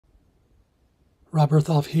Rob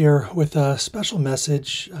Bertholf here with a special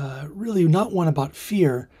message, really not one about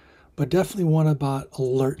fear, but definitely one about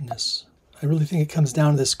alertness. I really think it comes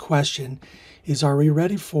down to this question is, are we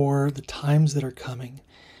ready for the times that are coming?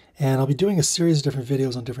 And I'll be doing a series of different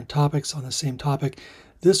videos on different topics on the same topic.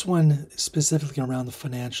 This one specifically around the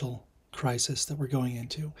financial crisis that we're going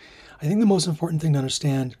into. I think the most important thing to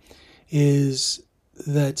understand is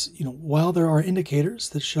that, while there are indicators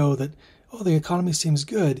that show that, oh, the economy seems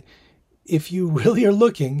good, if you really are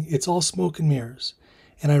looking, it's all smoke and mirrors.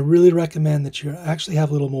 And I really recommend that you actually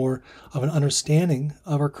have a little more of an understanding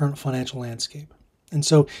of our current financial landscape. And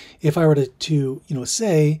so if I were to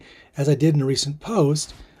say, as I did in a recent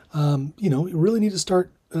post, you really need to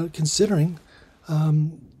start considering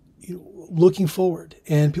looking forward.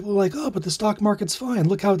 And people are like, oh, but the stock market's fine.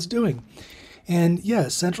 Look how it's doing. And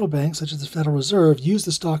yes, central banks, such as the Federal Reserve, use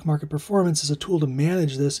the stock market performance as a tool to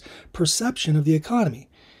manage this perception of the economy.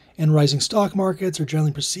 And rising stock markets are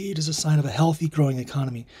generally perceived as a sign of a healthy, growing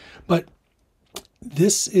economy. But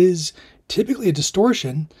this is typically a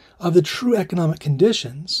distortion of the true economic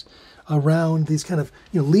conditions around these kind of,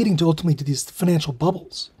 leading to ultimately to these financial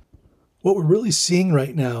bubbles. What we're really seeing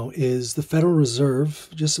right now is the Federal Reserve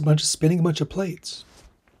just spinning a bunch of plates,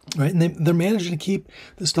 right? And they're managing to keep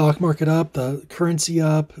the stock market up, the currency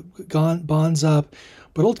up, bonds up.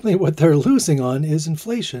 But ultimately what they're losing on is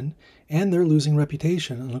inflation, and they're losing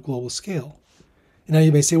reputation on a global scale. And now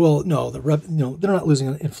you may say, well, no, they're not losing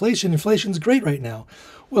on inflation. Inflation's great right now.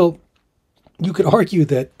 Well, you could argue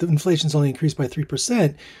that the inflation's only increased by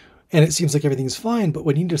 3%, and it seems like everything's fine. But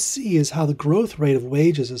what you need to see is how the growth rate of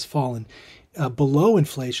wages has fallen below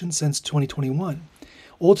inflation since 2021.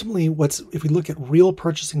 Ultimately, if we look at real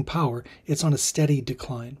purchasing power, it's on a steady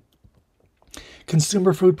decline.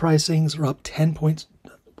 Consumer food pricings are up 10 points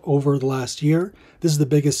over the last year. This is the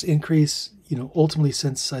biggest increase, ultimately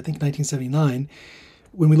since, I think, 1979.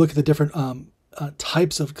 When we look at the different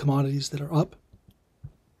types of commodities that are up,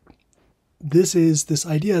 this is this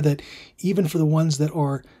idea that even for the ones that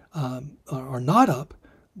are not up,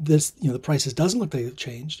 the prices doesn't look like they've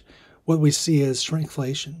changed. What we see is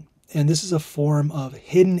shrinkflation. And this is a form of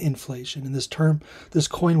hidden inflation. And this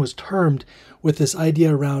coin was termed with this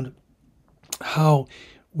idea around how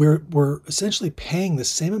we're essentially paying the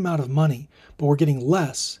same amount of money, but we're getting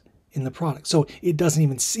less in the product. So it doesn't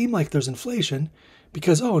even seem like there's inflation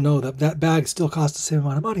because, oh no, that bag still costs the same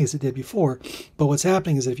amount of money as it did before. But what's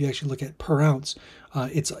happening is that if you actually look at per ounce,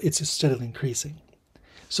 it's steadily increasing.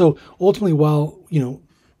 So ultimately, while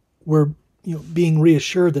we're being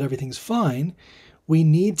reassured that everything's fine, we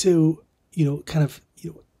need to kind of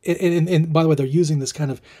and by the way, they're using this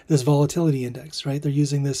this volatility index, right? They're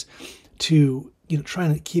using this to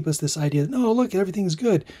trying to keep us this idea that, no, look, everything's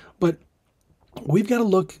good. But we've got to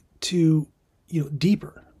look to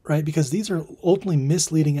deeper, right? Because these are ultimately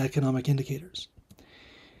misleading economic indicators.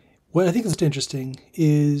 What I think is interesting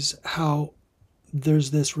is how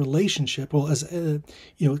there's this relationship, well, as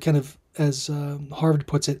as Harvard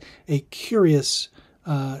puts it, a curious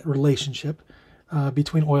relationship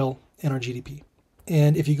between oil and our GDP.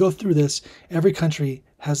 And if you go through this, every country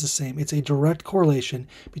has the same. It's a direct correlation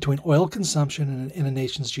between oil consumption and a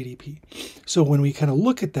nation's GDP. So when we kind of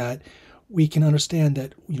look at that, we can understand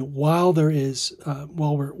that while there is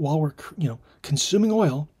while we're consuming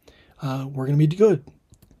oil, we're going to be good,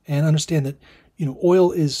 and understand that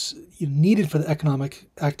oil is needed for the economic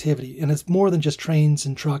activity, and it's more than just trains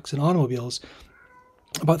and trucks and automobiles.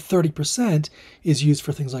 About 30% is used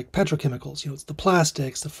for things like petrochemicals. It's the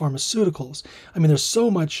plastics, the pharmaceuticals. I mean, there's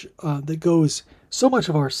so much that goes. So much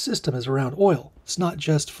of our system is around oil. It's not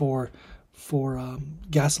just for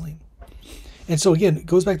gasoline. And so again, it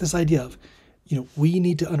goes back to this idea of, we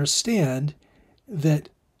need to understand that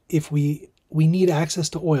if we need access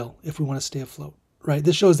to oil if we want to stay afloat, right?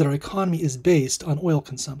 This shows that our economy is based on oil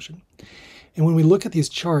consumption. And when we look at these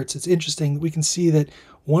charts, it's interesting. We can see that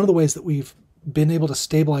one of the ways that we've been able to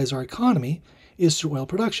stabilize our economy is through oil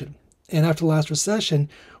production. And after the last recession,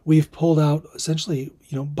 we've pulled out essentially,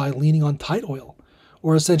 by leaning on tight oil,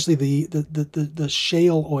 or essentially the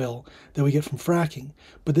shale oil that we get from fracking.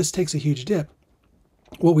 But this takes a huge dip.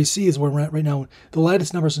 What we see is where we're at right now. The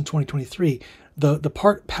latest numbers in 2023, the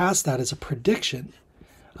part past that is a prediction.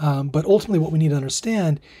 But ultimately what we need to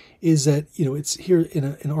understand is that, it's here in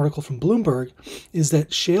an article from Bloomberg, is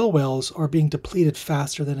that shale wells are being depleted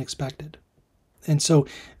faster than expected. And so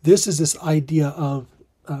this is this idea of,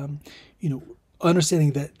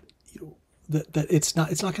 understanding that that it's not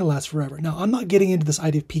going to last forever. Now, I'm not getting into this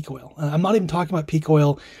idea of peak oil. I'm not even talking about peak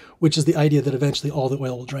oil, which is the idea that eventually all the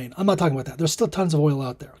oil will drain. I'm not talking about that. There's still tons of oil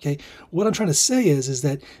out there. Okay, what I'm trying to say is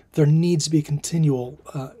that there needs to be a continual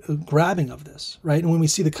grabbing of this, right? And when we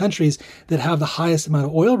see the countries that have the highest amount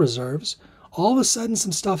of oil reserves, all of a sudden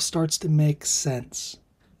some stuff starts to make sense.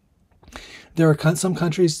 There are some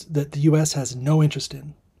countries that the U.S. has no interest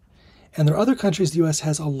in, and there are other countries the U.S.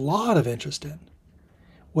 has a lot of interest in.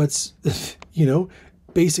 What's,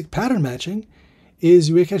 basic pattern matching is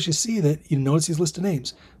you can actually see that, notice these list of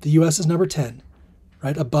names. The U.S. is number 10,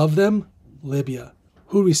 right? Above them, Libya.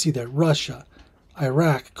 Who do we see there? Russia,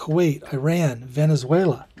 Iraq, Kuwait, Iran,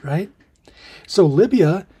 Venezuela, right? So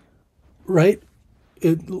Libya, right,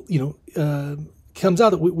 comes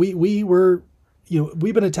out that we were,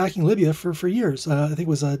 we've been attacking Libya for years. I think it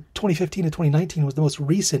was 2015 to 2019 was the most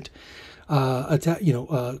recent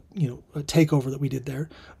takeover that we did there.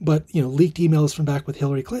 But leaked emails from back with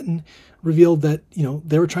Hillary Clinton revealed that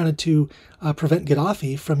they were trying to prevent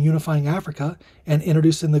Gaddafi from unifying Africa and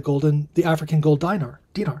introducing the African gold dinar,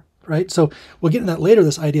 right? So we'll get into that later,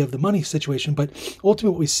 this idea of the money situation. But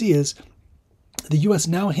ultimately, what we see is the U.S.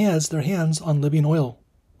 now has their hands on Libyan oil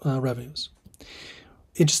revenues.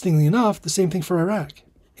 Interestingly enough, the same thing for Iraq.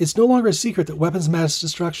 It's no longer a secret that weapons of mass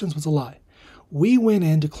destruction was a lie. We went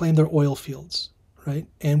in to claim their oil fields, right?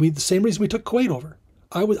 And the same reason we took Kuwait over.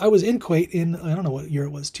 I was in Kuwait in, I don't know what year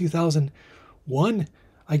it was, 2001,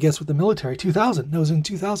 I guess, with the military. 2000. No, it was in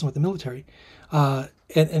 2000 with the military.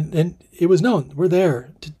 And it was known we're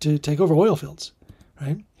there to take over oil fields,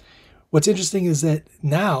 right? What's interesting is that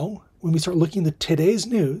now, when we start looking at today's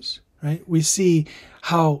news, right, we see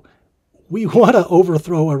how we want to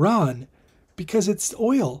overthrow Iran because it's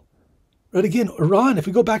oil. Right, again, Iran, if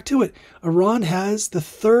we go back to it, Iran has the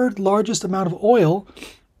third largest amount of oil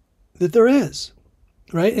that there is,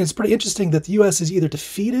 right? And it's pretty interesting that the U.S. has either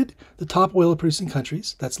defeated the top oil producing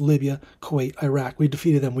countries, that's Libya, Kuwait, Iraq, we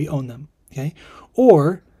defeated them, we own them, okay?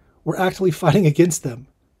 Or we're actively fighting against them.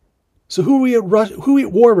 So who are we at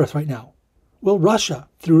war with right now? Well, Russia,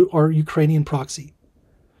 through our Ukrainian proxy.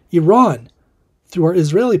 Iran, through our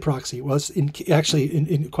Israeli proxy. Well, in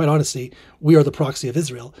quite honestly, we are the proxy of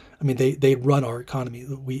Israel. I mean, they run our economy.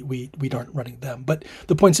 We aren't running them. But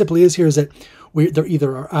the point simply is that they're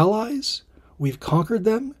either our allies, we've conquered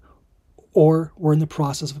them, or we're in the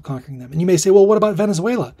process of conquering them. And you may say, well, what about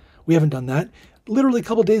Venezuela? We haven't done that. Literally a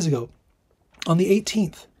couple of days ago, on the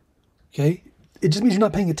 18th, okay? It just means you're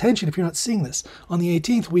not paying attention if you're not seeing this. On the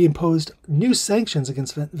 18th, we imposed new sanctions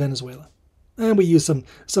against Venezuela. And we use some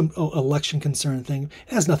election concern thing.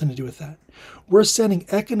 It has nothing to do with that. We're sending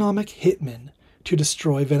economic hitmen to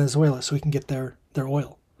destroy Venezuela so we can get their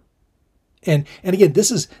oil. And again,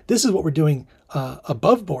 this is what we're doing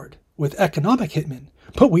above board with economic hitmen.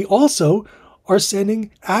 But we also are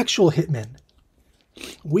sending actual hitmen.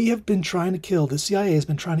 We have been trying to kill, the CIA has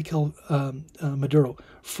been trying to kill Maduro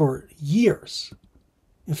for years.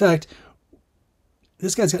 In fact,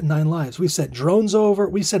 this guy's got 9 lives. We've sent drones over.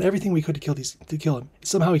 We've sent everything we could to kill him.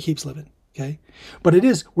 Somehow he keeps living, okay? But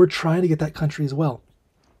we're trying to get that country as well.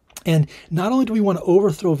 And not only do we want to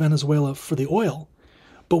overthrow Venezuela for the oil,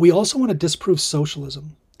 but we also want to disprove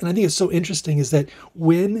socialism. And I think it's so interesting is that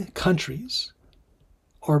when countries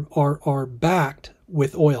are backed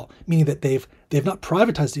with oil, meaning that they've not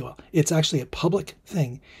privatized the oil, it's actually a public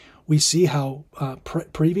thing. We see how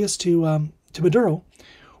previous to Maduro,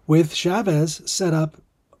 with Chavez, set up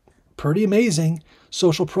pretty amazing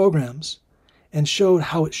social programs and showed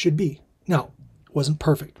how it should be. Now, it wasn't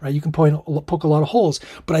perfect, right? You can poke a lot of holes,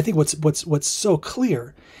 but I think what's so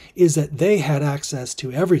clear is that they had access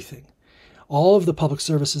to everything, all of the public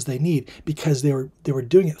services they need, because they were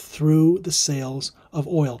doing it through the sales of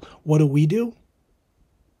oil. What do?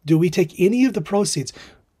 Do we take any of the proceeds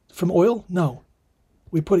from oil? No.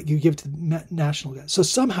 You give it to the national guys. So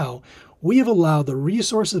somehow we have allowed the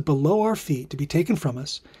resources below our feet to be taken from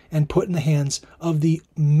us and put in the hands of the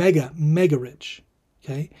mega rich.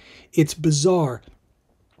 Okay? It's bizarre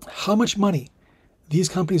how much money these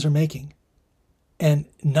companies are making, and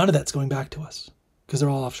none of that's going back to us because they're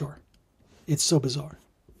all offshore. It's so bizarre.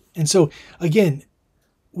 And so again,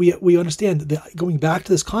 we understand that, going back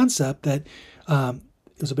to this concept that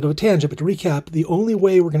it was a bit of a tangent, but to recap, the only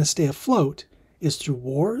way we're going to stay afloat is through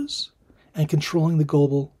wars and controlling the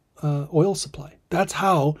global oil supply. That's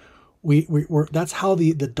how that's how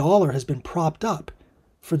the dollar has been propped up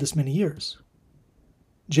for this many years.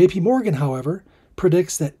 JP Morgan, however,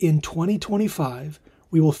 predicts that in 2025,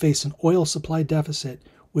 we will face an oil supply deficit,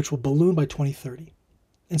 which will balloon by 2030.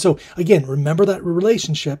 And so, again, remember that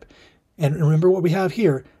relationship, and remember what we have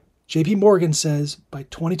here. JP Morgan says by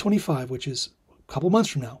 2025, which is a couple months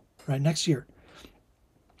from now, right, next year,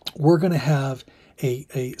 we're going to have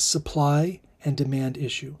a supply and demand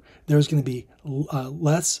issue. There's going to be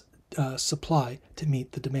less supply to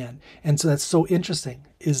meet the demand. And so that's so interesting,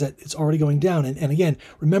 is that it's already going down. And again,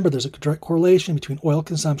 remember, there's a direct correlation between oil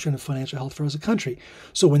consumption and financial health for us as a country.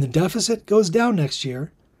 So when the deficit goes down next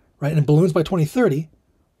year, right, and it balloons by 2030,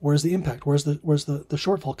 where's the impact? Where's the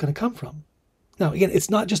shortfall going to come from? Now, again, it's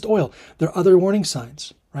not just oil. There are other warning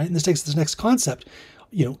signs, right? And this takes this next concept,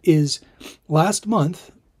 is last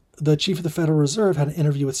month, the chief of the Federal Reserve had an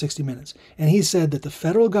interview with 60 Minutes, and he said that the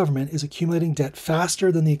federal government is accumulating debt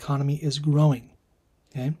faster than the economy is growing.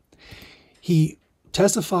 Okay? He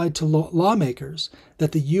testified to lawmakers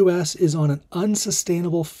that the U.S. is on an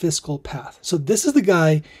unsustainable fiscal path. So this is the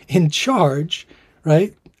guy in charge,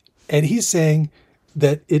 right? And he's saying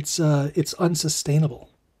that it's unsustainable,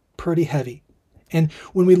 pretty heavy. And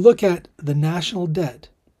when we look at the national debt,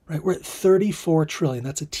 right, we're at 34 trillion.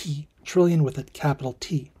 That's a T, trillion with a capital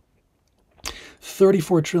T.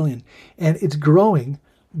 34 trillion. And it's growing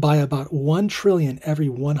by about 1 trillion every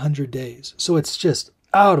 100 days. So it's just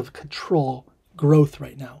out of control growth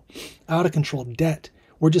right now. Out of control debt.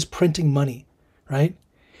 We're just printing money, right?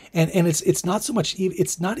 And it's not so much,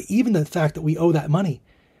 it's not even the fact that we owe that money,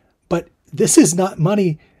 but this is not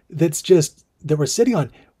money that's just, that we're sitting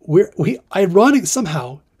on. We ironic,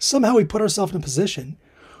 somehow we put ourselves in a position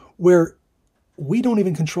where we don't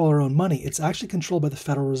even control our own money. It's actually controlled by the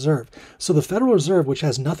Federal Reserve. So the Federal Reserve, which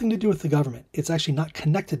has nothing to do with the government, it's actually not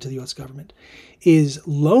connected to the U.S. government, is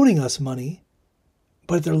loaning us money,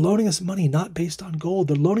 but they're loaning us money not based on gold.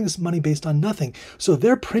 They're loaning us money based on nothing. So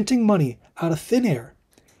they're printing money out of thin air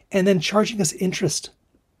and then charging us interest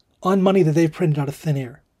on money that they've printed out of thin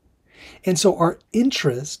air. And so our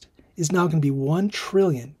interest is now going to be 1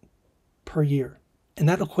 trillion per year. And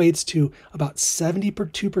that equates to about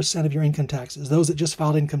 72% of your income taxes, those that just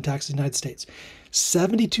filed income tax in the United States.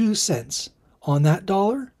 72 cents on that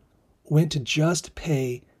dollar went to just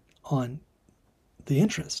pay on the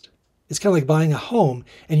interest. It's kind of like buying a home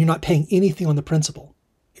and you're not paying anything on the principal.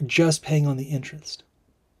 You're just paying on the interest.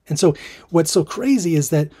 And so what's so crazy is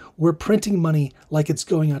that we're printing money like it's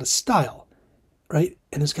going out of style, right?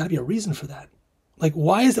 And there's got to be a reason for that. Like,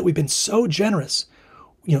 why is it we've been so generous?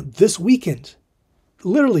 This weekend,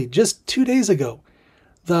 literally just 2 days ago,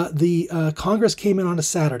 the Congress came in on a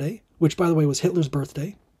Saturday, which, by the way, was Hitler's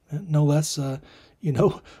birthday, no less.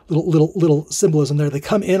 Little symbolism there. They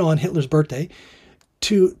come in on Hitler's birthday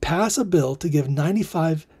to pass a bill to give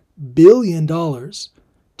 $95 billion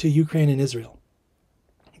to Ukraine and Israel.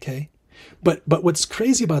 Okay, but what's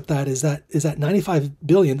crazy about that is that 95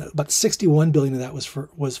 billion, about 61 billion of that was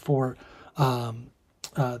for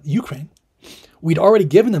Ukraine. We'd already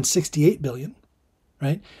given them 68 billion.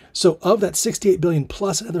 Right? So of that 68 billion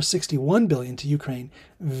plus another 61 billion to Ukraine,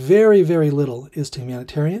 very, very little is to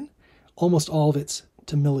humanitarian. Almost all of it's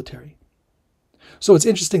to military. So it's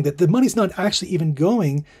interesting that the money's not actually even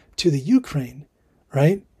going to the Ukraine,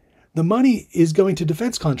 right? The money is going to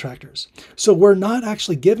defense contractors. So we're not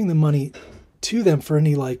actually giving the money to them for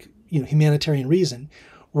any humanitarian reason.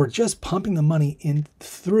 We're just pumping the money in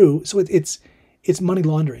through. So it's money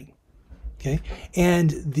laundering. Okay.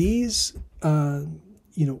 And these, what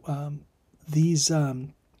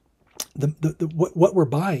we're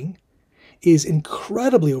buying is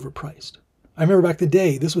incredibly overpriced. I remember back in the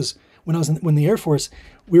day, this was when I was in the Air Force,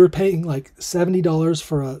 we were paying like $70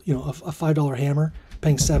 for a $5 hammer,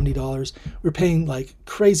 paying $70. We were paying like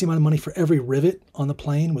crazy amount of money for every rivet on the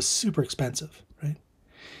plane. Was super expensive, right?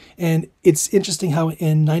 And it's interesting how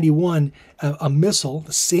in 91, a missile,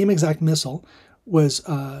 the same exact missile, was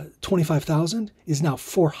 $25,000 is now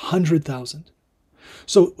 $400,000.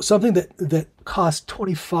 So something that cost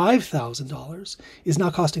 $25,000 is now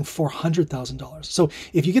costing $400,000. So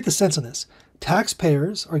if you get the sense on this,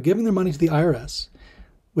 taxpayers are giving their money to the IRS,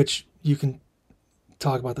 which you can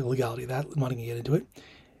talk about the legality of that. I'm not going to get into it.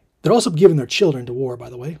 They're also giving their children to war, by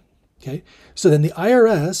the way. Okay. So then the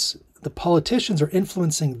IRS, the politicians are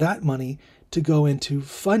influencing that money to go into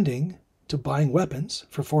funding, to buying weapons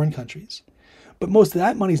for foreign countries. But most of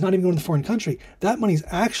that money is not even going to the foreign country. That money is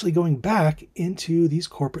actually going back into these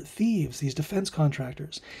corporate thieves, these defense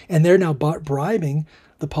contractors. And they're now bribing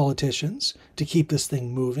the politicians to keep this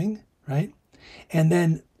thing moving, right? And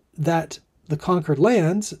then the conquered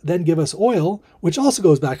lands then give us oil, which also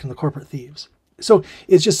goes back to the corporate thieves. So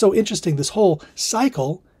it's just so interesting. This whole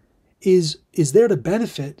cycle is there to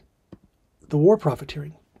benefit the war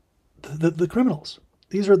profiteering, the criminals.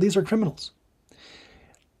 These are criminals.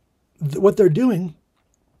 What they're doing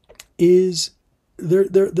is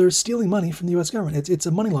they're stealing money from the U.S. government. It's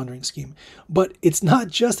a money laundering scheme. But it's not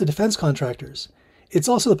just the defense contractors. It's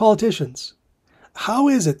also the politicians. How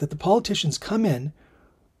is it that the politicians come in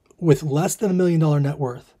with less than $1 million net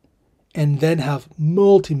worth and then have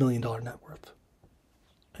multi-million-dollar net worth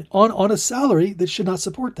on a salary that should not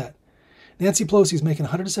support that? Nancy Pelosi is making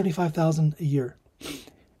 $175,000 a year,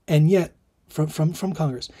 and yet from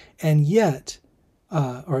Congress, and yet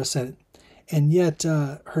or a Senate, and yet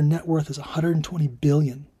her net worth is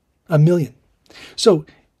 $120 million. So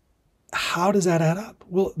how does that add up?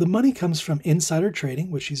 Well, the money comes from insider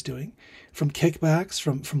trading, which she's doing, from kickbacks,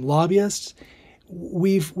 from lobbyists.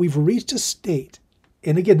 We've reached a state,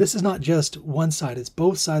 and again, this is not just one side, it's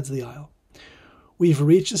both sides of the aisle. We've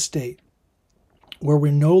reached a state where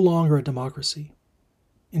we're no longer a democracy.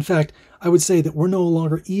 In fact, I would say that we're no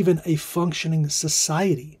longer even a functioning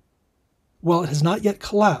society. While it has not yet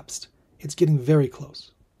collapsed, it's getting very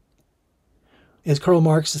close. As Karl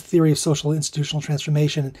Marx's theory of social institutional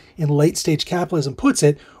transformation in late-stage capitalism puts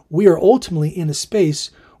it, we are ultimately in a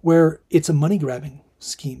space where it's a money-grabbing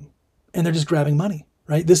scheme, and they're just grabbing money,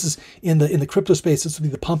 right? This is in the crypto space. This would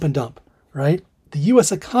be the pump and dump, right? The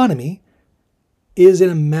U.S. economy is in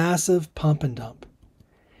a massive pump and dump,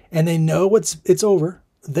 and they know it's over.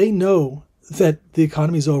 They know that the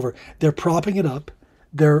economy's over. They're propping it up.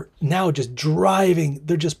 They're now just driving,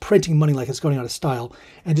 they're just printing money like it's going out of style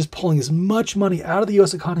and just pulling as much money out of the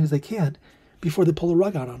U.S. economy as they can before they pull the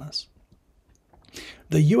rug out on us.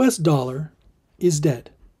 The U.S. dollar is dead.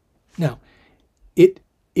 Now, it's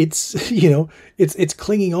it's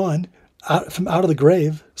clinging on from out of the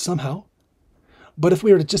grave somehow. But if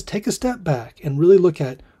we were to just take a step back and really look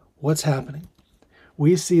at what's happening,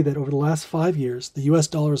 we see that over the last 5 years, the U.S.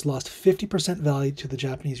 dollar has lost 50% value to the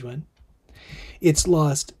Japanese yuan. It's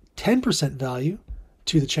lost 10% value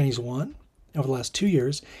to the Chinese yuan over the last 2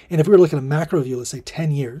 years. And if we were looking at a macro view, let's say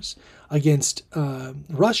 10 years against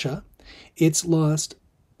Russia, it's lost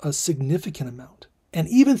a significant amount. And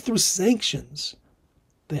even through sanctions,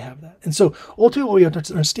 they have that. And so ultimately what we have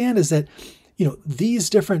to understand is that, these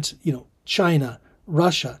different, China,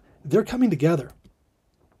 Russia, they're coming together.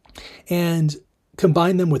 And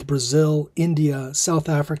combine them with Brazil, India, South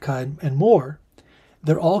Africa, and more,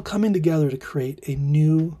 they're all coming together to create a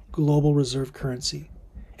new global reserve currency.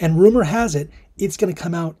 And rumor has it, it's going to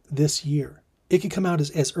come out this year. It could come out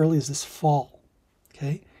as early as this fall.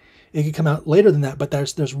 Okay? It could come out later than that, but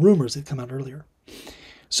there's rumors that come out earlier.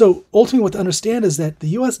 So ultimately what to understand is that the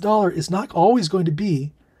US dollar is not always going to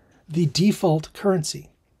be the default currency.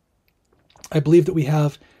 I believe that we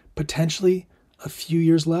have potentially a few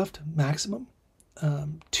years left, maximum.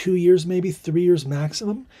 2 years, maybe 3 years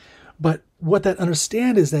maximum. But what that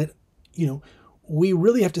understand is that, we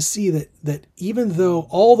really have to see that even though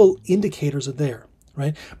all the indicators are there,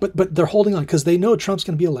 right? But they're holding on because they know Trump's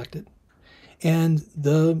going to be elected, and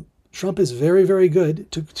Trump is very, very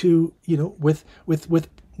good to with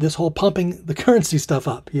this whole pumping the currency stuff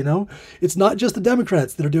up. It's not just the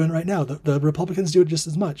Democrats that are doing it right now. The Republicans do it just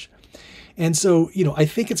as much, and so I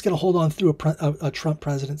think it's going to hold on through a Trump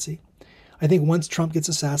presidency. I think once Trump gets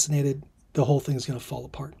assassinated, the whole thing is going to fall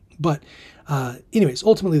apart. But anyways,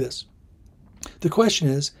 ultimately this. The question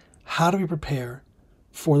is, how do we prepare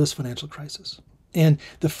for this financial crisis? And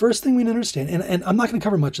the first thing we need to understand, and I'm not going to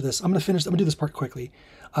cover much of this. I'm going to do this part quickly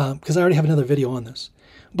because I already have another video on this.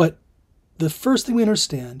 But the first thing we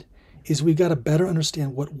understand is we've got to better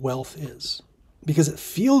understand what wealth is. Because it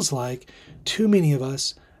feels like too many of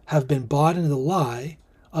us have been bought into the lie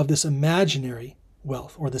of this imaginary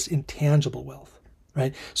wealth or this intangible wealth.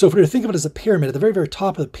 Right? So if we were to think of it as a pyramid, at the very, very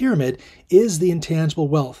top of the pyramid is the intangible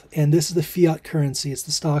wealth. And this is the fiat currency. It's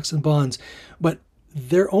the stocks and bonds. But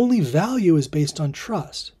their only value is based on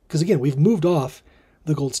trust. Because again, we've moved off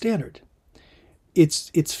the gold standard. It's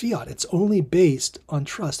fiat. It's only based on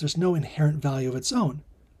trust. There's no inherent value of its own.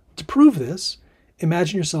 To prove this,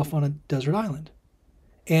 imagine yourself on a desert island.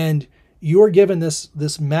 And you're given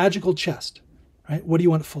this magical chest. Right? What do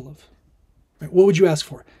you want it full of? Right? What would you ask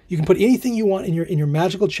for? You can put anything you want in your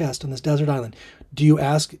magical chest on this desert island. Do you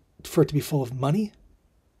ask for it to be full of money?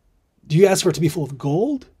 Do you ask for it to be full of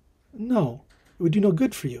gold? No. It would do no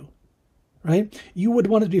good for you. Right? You would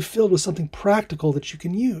want it to be filled with something practical that you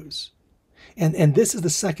can use. And this is the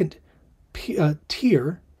second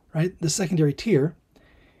tier, right? The secondary tier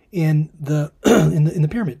in the in the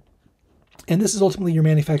pyramid. And this is ultimately your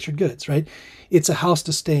manufactured goods, right? It's a house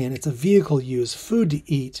to stay in. It's a vehicle use, food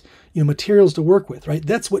to eat, materials to work with, right?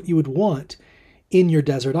 That's what you would want in your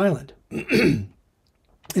desert island. And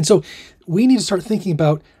so we need to start thinking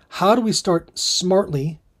about how do we start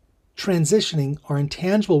smartly transitioning our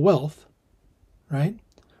intangible wealth, right?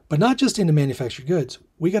 but not just into manufactured goods.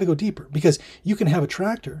 We got to go deeper, because you can have a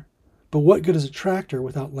tractor, but what good is a tractor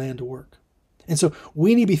without land to work? And so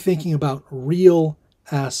we need to be thinking about real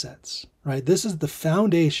assets, right? This is the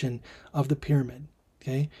foundation of the pyramid.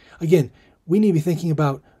 Okay. Again, we need to be thinking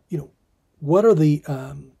about, what are the,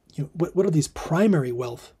 what are these primary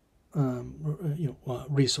wealth,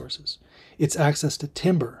 resources? It's access to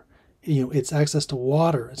timber. It's access to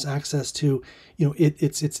water. It's access to,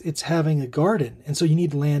 it's having a garden. And so you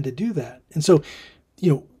need land to do that. And so,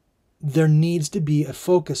 there needs to be a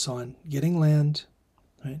focus on getting land,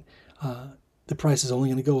 right? The price is only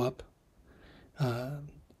going to go up.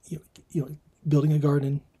 Building a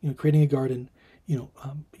garden, creating a garden,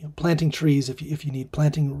 planting trees if you need,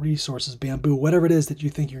 planting resources, bamboo, whatever it is that you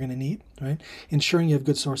think you're going to need, right? Ensuring you have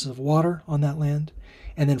good sources of water on that land,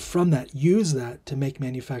 and then from that, use that to make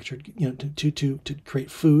manufactured, to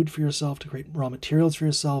create food for yourself, to create raw materials for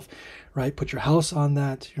yourself, right? Put your house on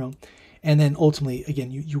that, and then ultimately,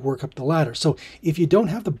 again, you work up the ladder. So if you don't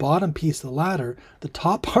have the bottom piece of the ladder, the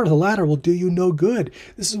top part of the ladder will do you no good.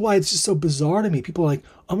 This is why it's just so bizarre to me. People are like,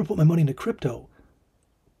 I'm going to put my money into crypto.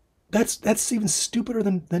 That's even stupider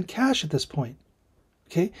than cash at this point.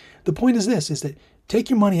 Okay? The point is this, is that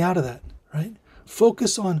take your money out of that, right?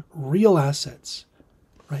 Focus on real assets,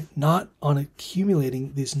 right? Not on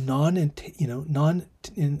accumulating these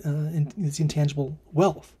intangible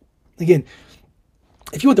wealth. Again,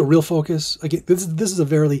 if you want the real focus, again, this is a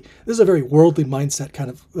very worldly mindset kind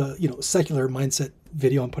of secular mindset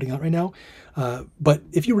video I'm putting out right now. But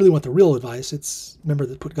if you really want the real advice, it's remember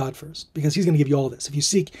to put God first, because He's going to give you all this. If you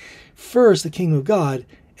seek first the kingdom of God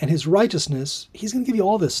and His righteousness, He's going to give you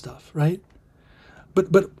all this stuff, right?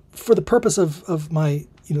 But for the purpose of my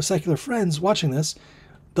secular friends watching this,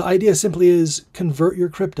 the idea simply is convert your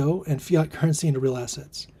crypto and fiat currency into real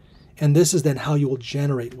assets, and this is then how you will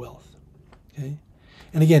generate wealth. Okay.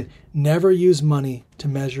 And again, never use money to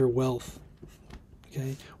measure wealth.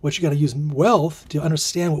 Okay, what you got to use wealth to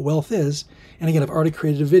understand what wealth is. And again, I've already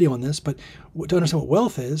created a video on this, but to understand what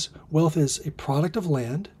wealth is a product of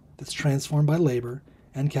land that's transformed by labor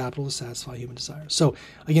and capital to satisfy human desires. So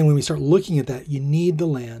again, when we start looking at that, you need the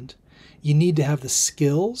land, you need to have the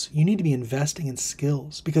skills, you need to be investing in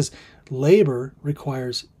skills, because labor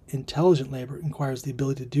requires intelligent labor, requires the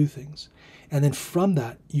ability to do things. And then from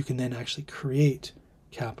that, you can then actually create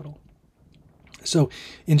capital. So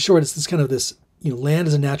in short, it's this kind of this, land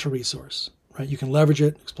is a natural resource, right? You can leverage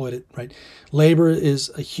it, exploit it, right? Labor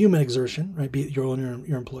is a human exertion, right? Be it your own or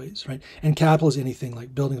your employees, right? And capital is anything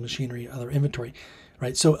like building machinery, other inventory,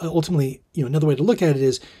 right? So ultimately, another way to look at it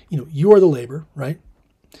is, you are the labor, right?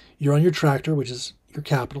 You're on your tractor, which is your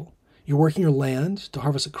capital. You're working your land to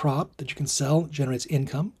harvest a crop that you can sell, generates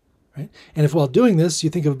income, right? And if while doing this, you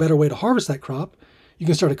think of a better way to harvest that crop, you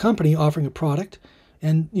can start a company offering a product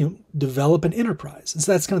and develop an enterprise. And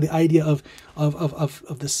so that's kind of the idea of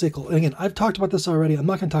the sickle. And again, I've talked about this already. I'm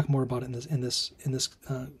not going to talk more about it in this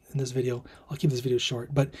video. I'll keep this video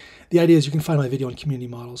short. But the idea is you can find my video on community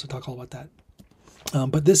models. I talk all about that.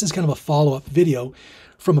 But this is kind of a follow-up video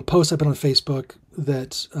from a post I put on Facebook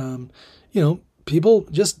that people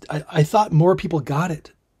just I thought more people got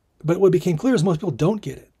it, but what became clear is most people don't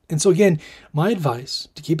get it. And so again, my advice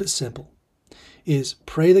to keep it simple is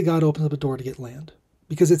pray that God opens up a door to get land,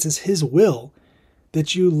 because it's His will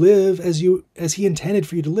that you live as He intended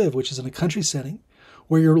for you to live, which is in a country setting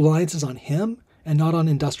where your reliance is on Him and not on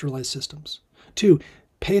industrialized systems. 2,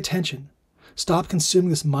 pay attention. Stop consuming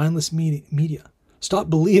this mindless media. Stop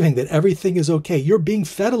believing that everything is okay. You're being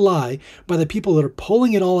fed a lie by the people that are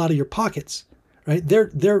pulling it all out of your pockets, right?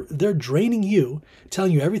 They're draining you,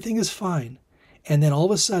 telling you everything is fine, and then all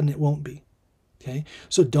of a sudden it won't be. Okay?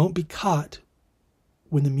 So don't be caught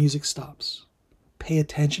when the music stops. Pay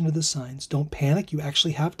attention to the signs. Don't panic. You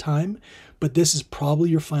actually have time, but this is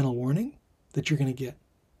probably your final warning that you're going to get.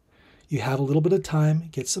 You have a little bit of time,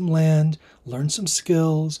 get some land, learn some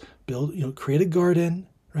skills, build, create a garden,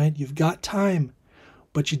 right? You've got time,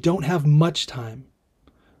 but you don't have much time.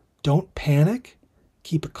 Don't panic.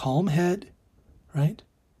 Keep a calm head, right?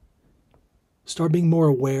 Start being more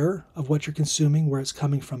aware of what you're consuming, where it's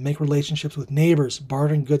coming from. Make relationships with neighbors,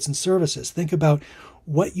 bartering goods and services. Think about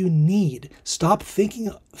what you need. Stop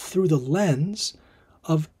thinking through the lens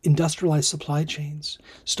of industrialized supply chains.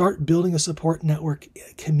 Start building a support network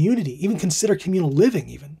community. Even consider communal living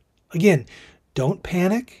even. Again, don't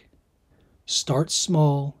panic. Start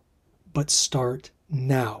small, but start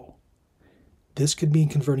now. This could mean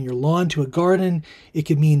converting your lawn to a garden. It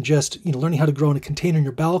could mean just learning how to grow in a container in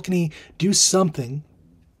your balcony. Do something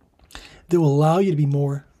that will allow you to be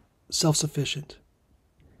more self-sufficient.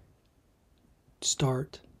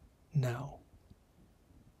 Start now.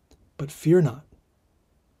 But fear not,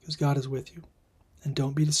 because God is with you. And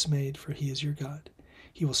don't be dismayed, for he is your God.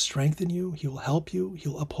 He will strengthen you. He will help you. He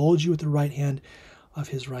will uphold you with the right hand of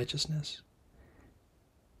his righteousness.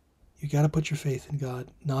 You got to put your faith in God,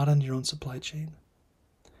 not on your own supply chain.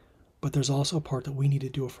 But there's also a part that we need to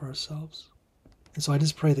do for ourselves. And so I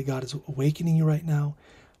just pray that God is awakening you right now.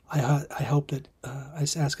 I hope that, I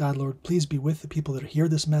just ask God, Lord, please be with the people that hear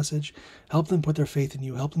this message. Help them put their faith in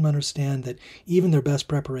you. Help them understand that even their best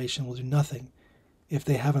preparation will do nothing if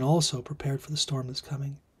they haven't also prepared for the storm that's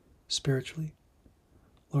coming spiritually.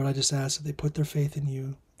 Lord, I just ask that they put their faith in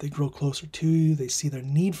you. They grow closer to you. They see their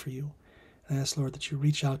need for you. And I ask, Lord, that you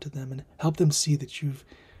reach out to them and help them see that you've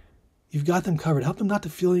got them covered. Help them not to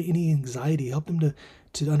feel any anxiety. Help them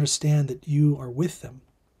to understand that you are with them.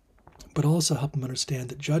 But also help them understand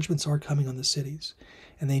that judgments are coming on the cities,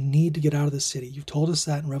 and they need to get out of the city. You've told us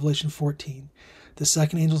that in Revelation 14. The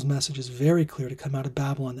second angel's message is very clear to come out of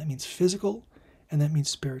Babylon. That means physical, and that means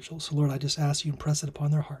spiritual. So, Lord, I just ask you to impress it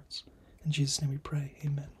upon their hearts. In Jesus' name we pray.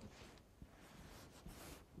 Amen.